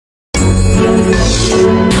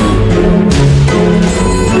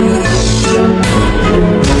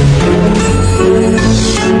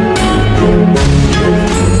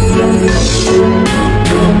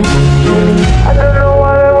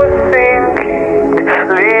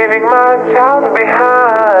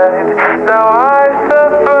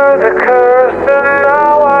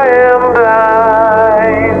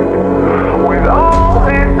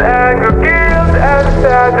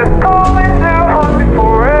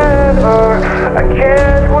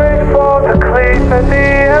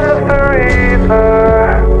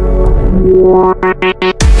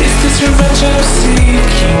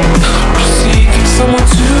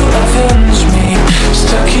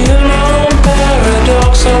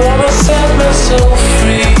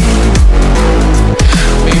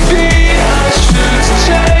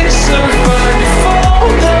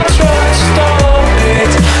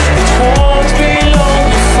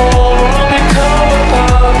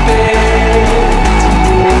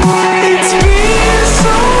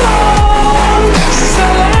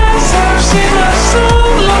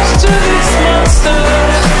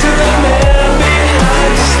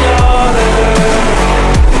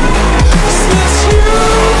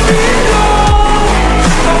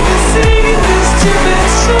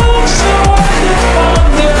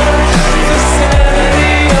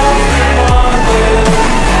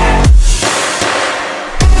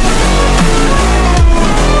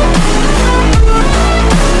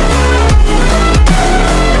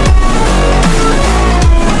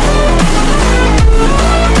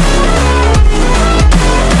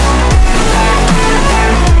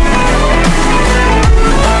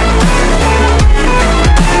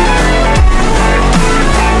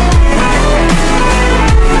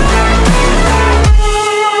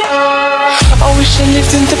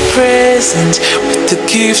With the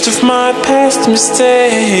gift of my past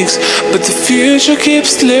mistakes, but the future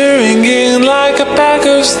keeps luring in like a pack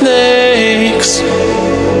of snakes.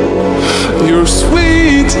 Your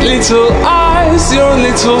sweet little eyes, your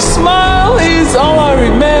little smile is all I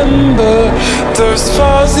remember. Those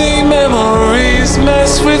fuzzy memories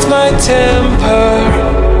mess with my temper.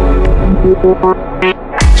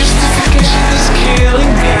 Justification is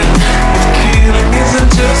killing me, but killing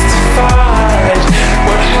isn't justified.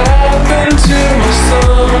 What happened to my son?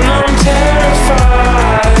 I'm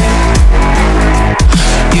terrified.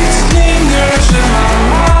 It lingers in my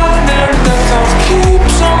mind, and the thought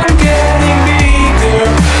keeps on getting bigger.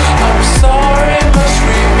 I'm sorry, must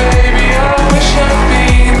be, baby, I wish I'd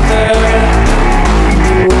been there.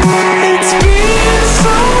 It's been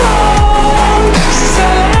so long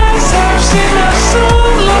since I've seen my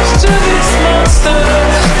son lost to this monster,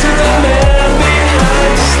 to the man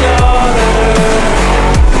behind the slaughter.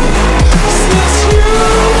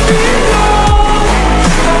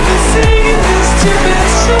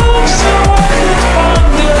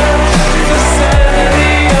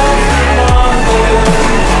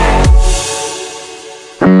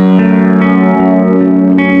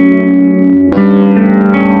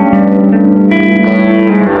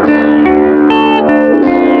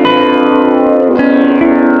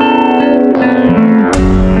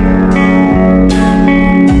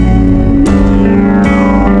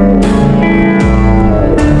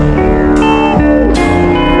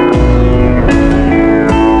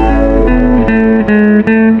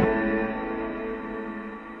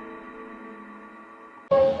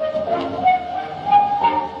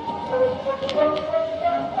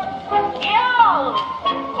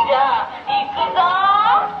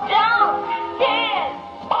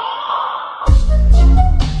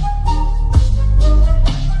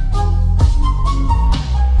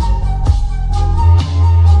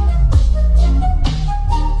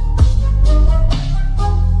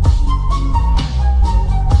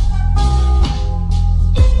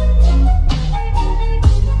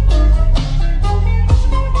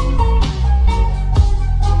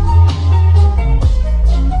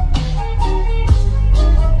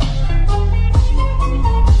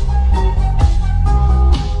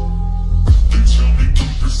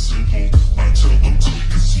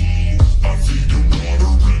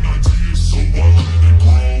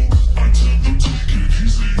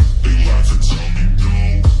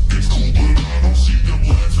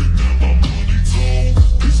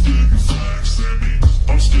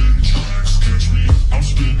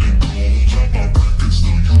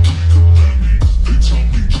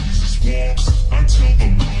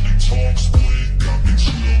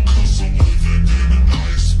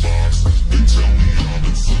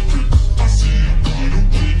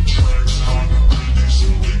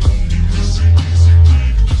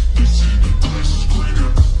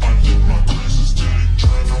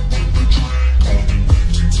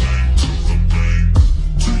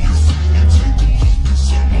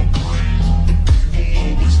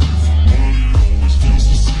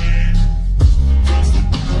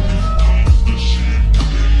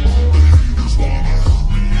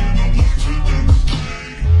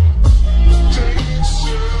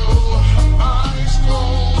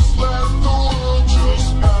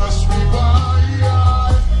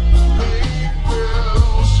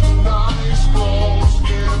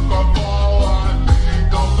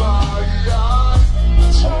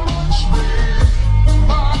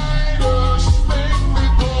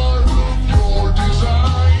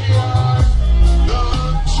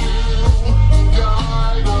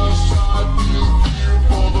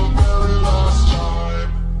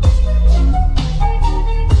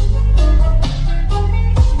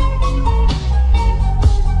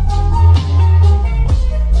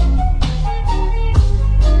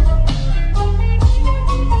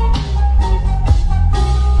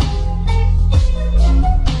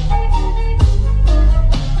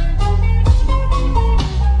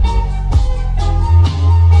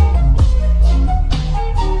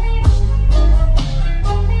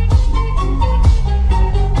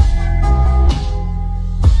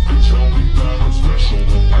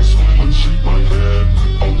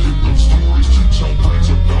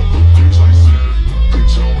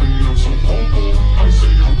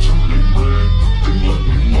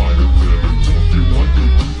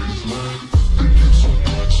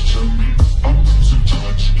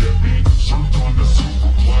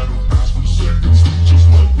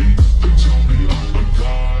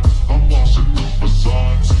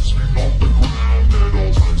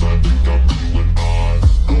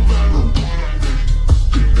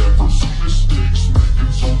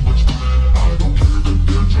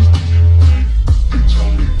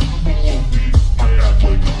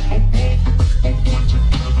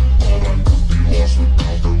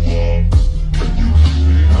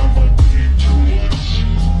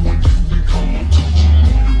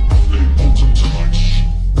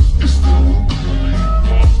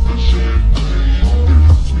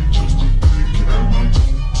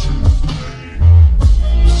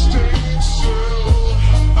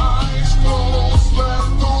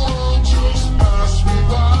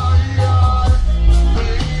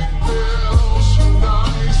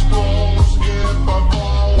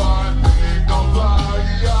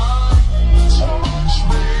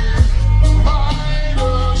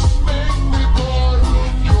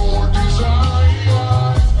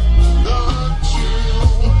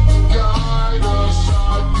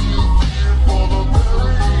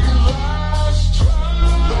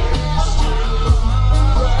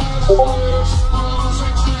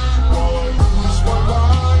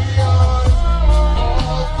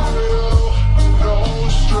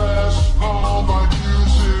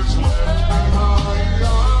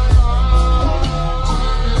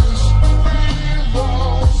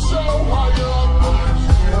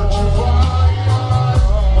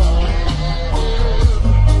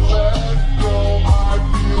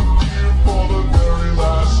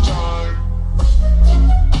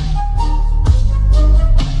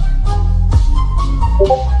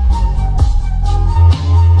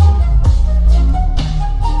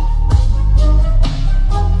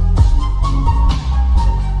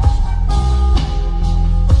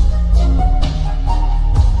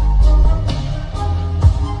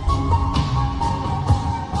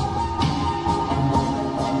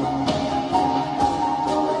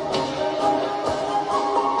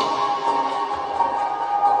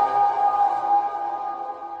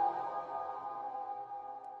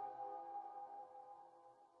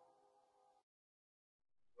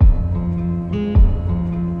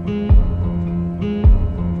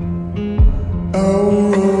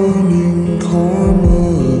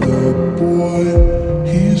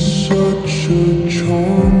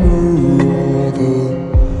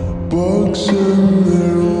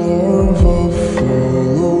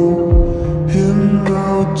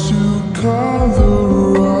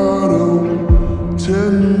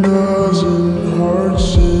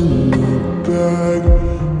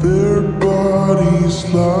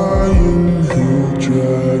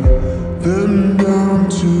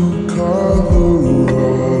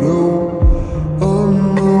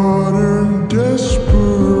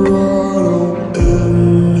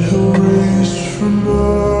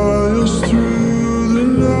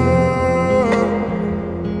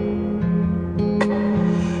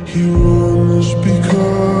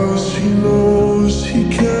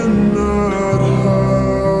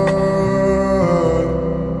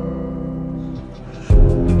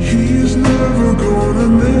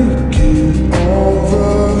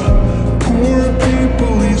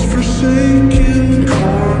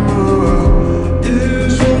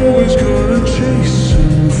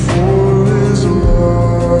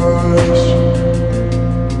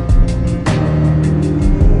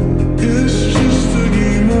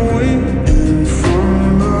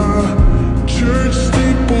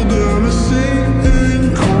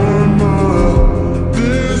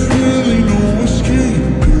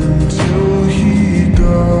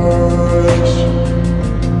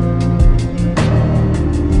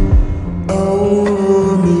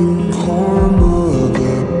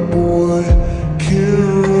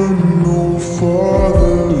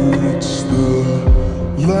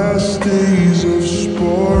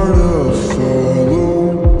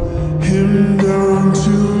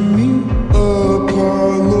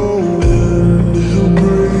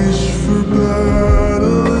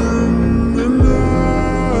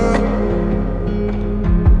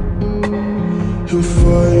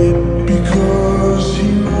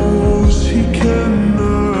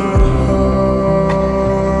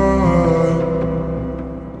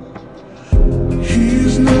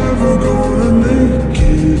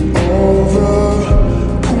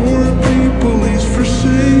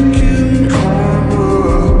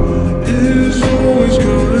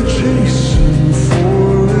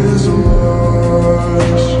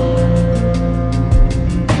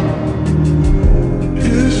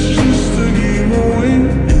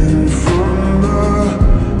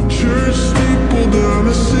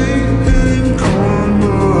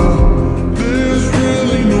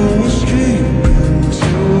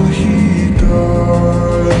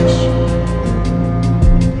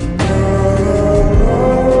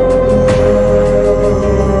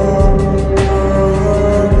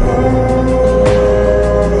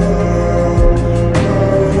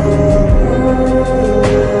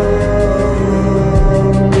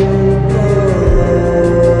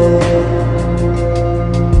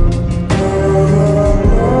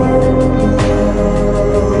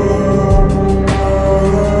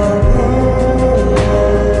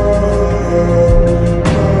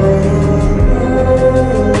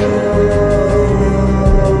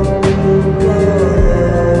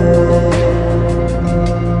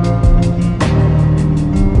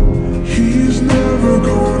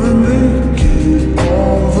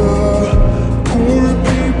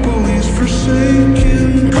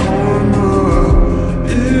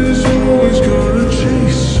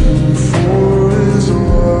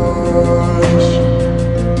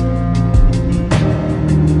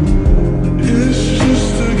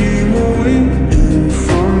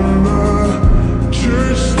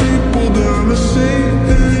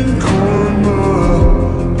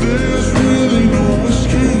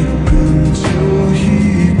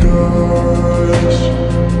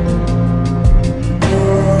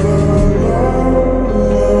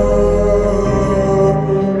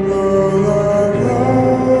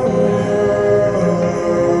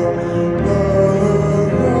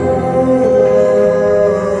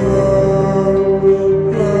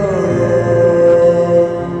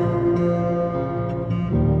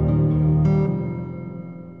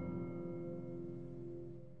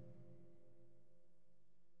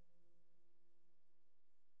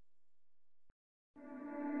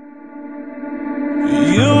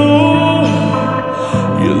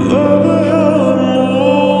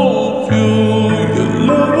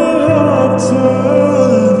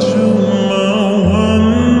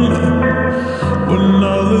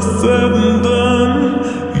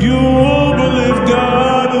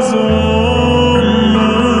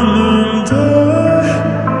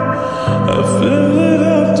 feel it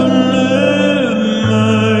after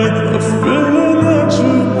midnight, a feeling that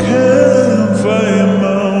you can't fight,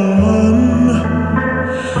 my one.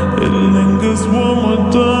 It lingers when we're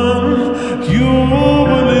done. You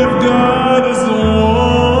believe God is the one.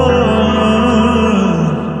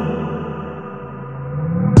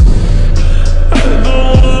 I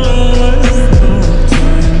don't wanna waste no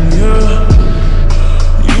time, yeah.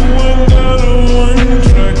 You ain't got a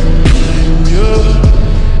one-track mind, yeah.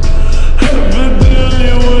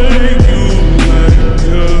 Evidently wake you like,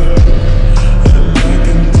 yeah. And I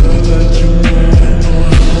can tell that you know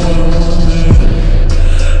how I want it.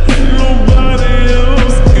 Ain't nobody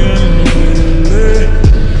else can relate.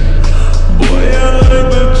 Boy, I like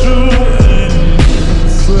that you ain't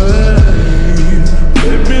afraid.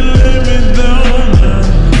 Baby, lay me down and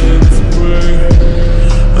let's pray.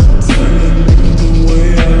 I'm telling you the way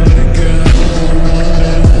I like it, how I want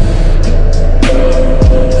it.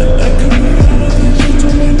 And I could be all that you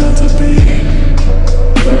told me not to be.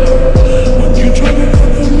 When you try to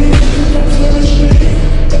cover me, I keep on flourishing.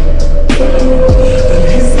 And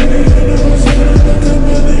he said the universe when I'm the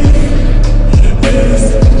company is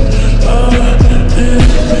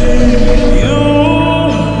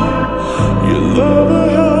you love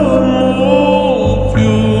it how I move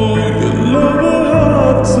you, you love it how I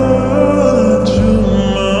touch you,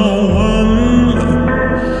 my one.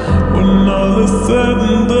 When all is said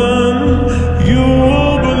and done, you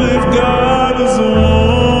believe God is a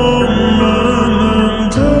woman,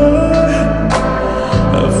 and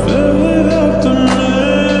I feel it after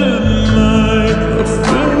midnight, a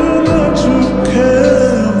feeling that you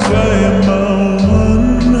can't fight, my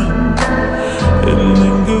one. It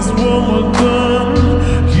lingers when we're done.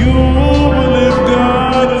 You believe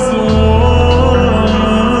God is the one.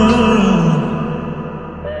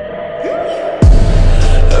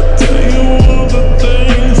 I tell you all the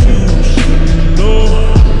things you should know.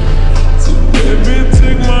 So baby,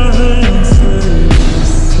 take my hand, say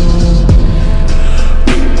so.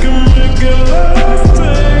 We can make it last,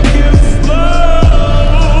 take it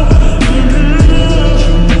slow. You know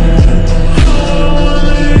how I want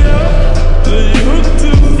it up. That you're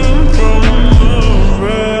different from the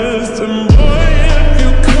rest. And boy, if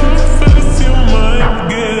you confess, you might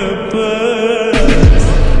get blessed.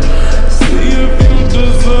 See if you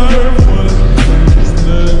deserve what comes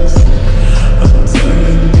next. I'm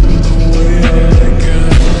telling you the way I like it,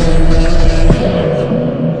 how I want it,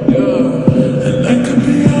 yeah. And I could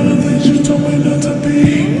be all the things you told me not to be,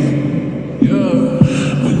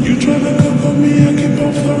 yeah. When you try to cover me, I keep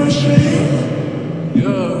on flourishing,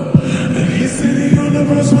 yeah. And he said the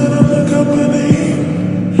universe when I'm the company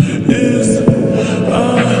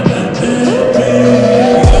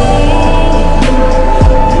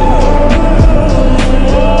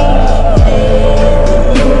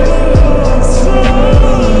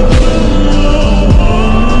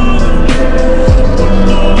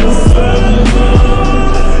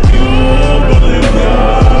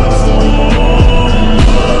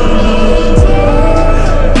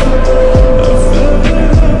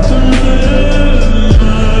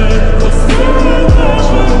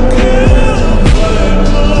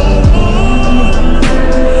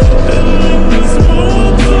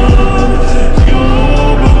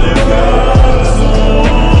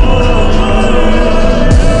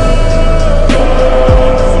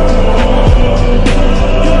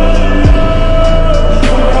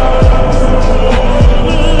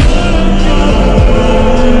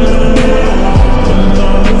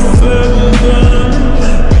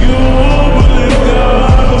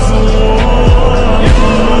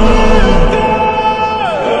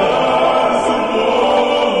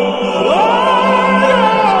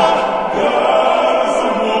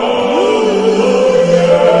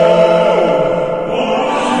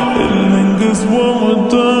is when we're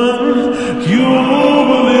done. You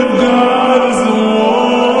believe God is the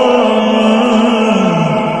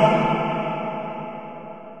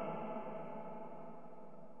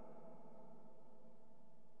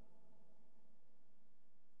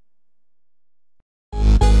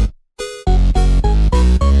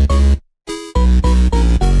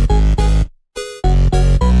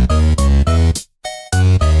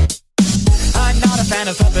I'm not a fan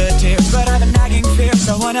of puppeteers, but I have a nagging fear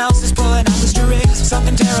someone else is pulling out the strings.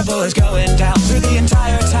 Something terrible is going down through the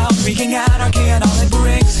entire town, wreaking anarchy and all it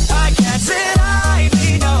brings. I can't sit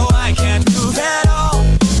idly, no, I can't move at all.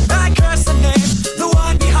 I curse the name, the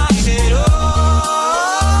one behind it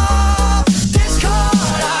all.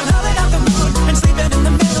 Discord, I'm howling out the moon and sleeping in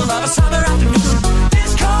the middle of a summer afternoon.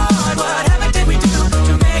 Discord, whatever did we do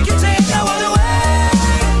to make you take no other way?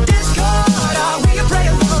 Discord, are we a prey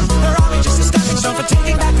alone, or are we just a stepping stone for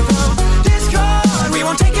taking back the throne? Discord.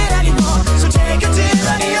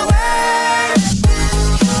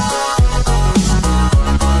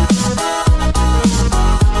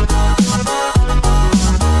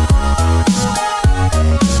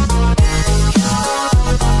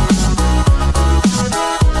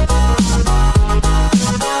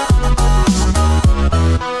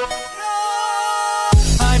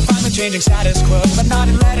 changing status quo, but not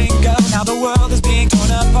in letting go. Now the world is being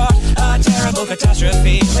torn apart, a terrible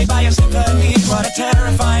catastrophe, played by a symphony. What a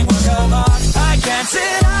terrifying work of art. I can't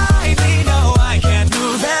sit idly, no, I can't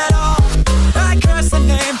move at all. I curse the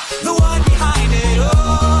name, the one behind it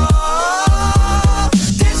all.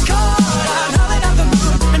 Discord, I'm howling at the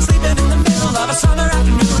moon and sleeping in the middle of a summer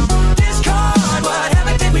afternoon. Discord, what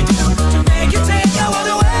heaven did we do to make you take our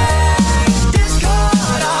world away?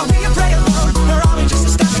 Discord, are we a prey alone, or are we just a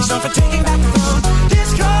stepping stone for taking back the throne?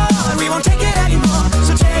 Discord, we won't take it anymore,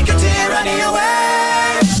 so take your tyranny away.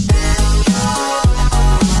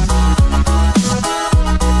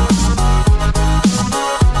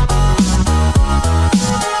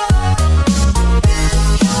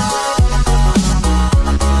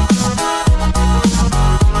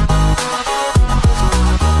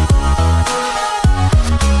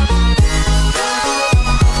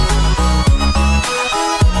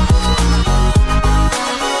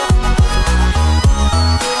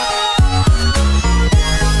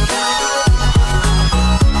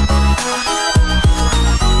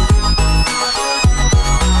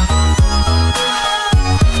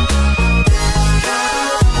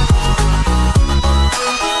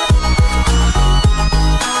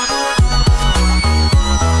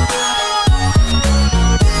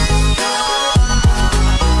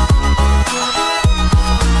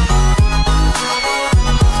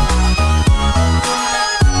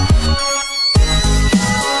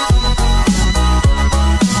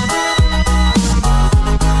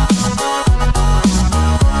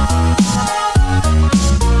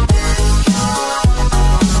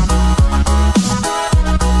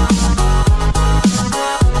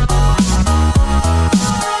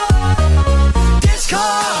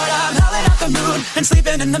 And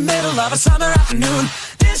sleeping in the middle of a summer afternoon.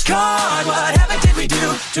 Discord, whatever did we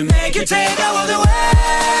do to make you take our world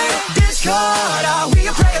away? Discord, are we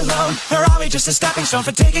a prey alone, or are we just a stepping stone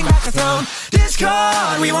for taking back the throne?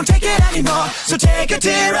 Discord, we won't take it anymore, so take your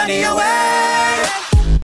tyranny away.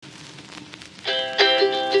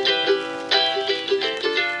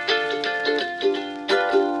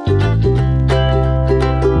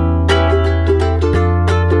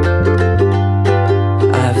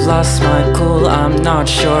 Lost my cool, I'm not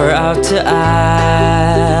sure how to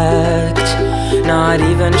act. Not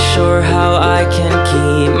even sure how I can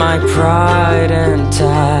keep my pride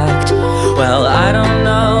intact. Well, I don't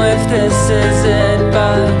know if this is it,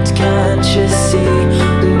 but can't you see?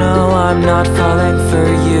 No, I'm not falling for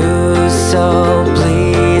you, so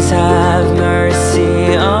please have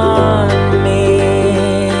mercy on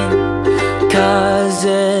me. 'Cause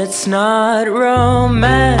it's not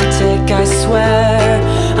romantic, I swear.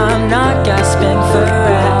 I'm not gasping for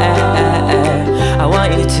air. I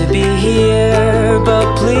want you to be here, but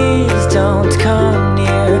please don't come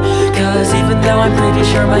near. 'Cause even though I'm pretty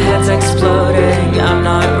sure my head's exploding, I'm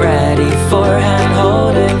not ready for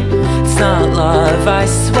hand-holding. It's not love, I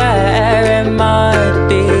swear. It might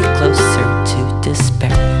be closer to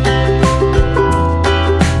despair.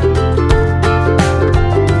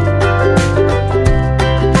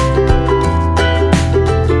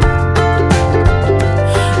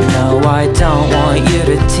 I don't want you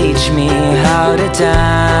to teach me how to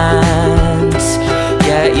dance.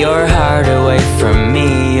 Get your heart away from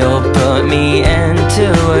me, you'll put me into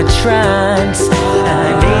a trance.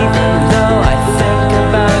 And even though I think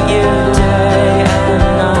about you day and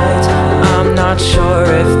night, I'm not sure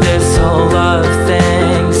if this whole love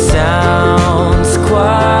thing sounds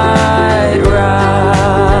quite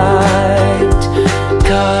right.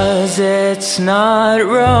 'Cause it's not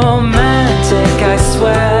romantic, I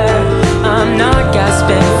swear. I'm not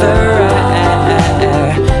gasping for air.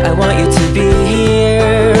 I want you to be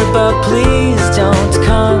here, but please don't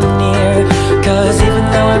come near. 'Cause even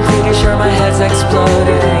though I'm pretty sure my head's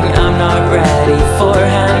exploding, I'm not ready for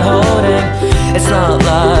hand-holding. It's not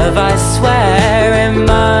love, I swear.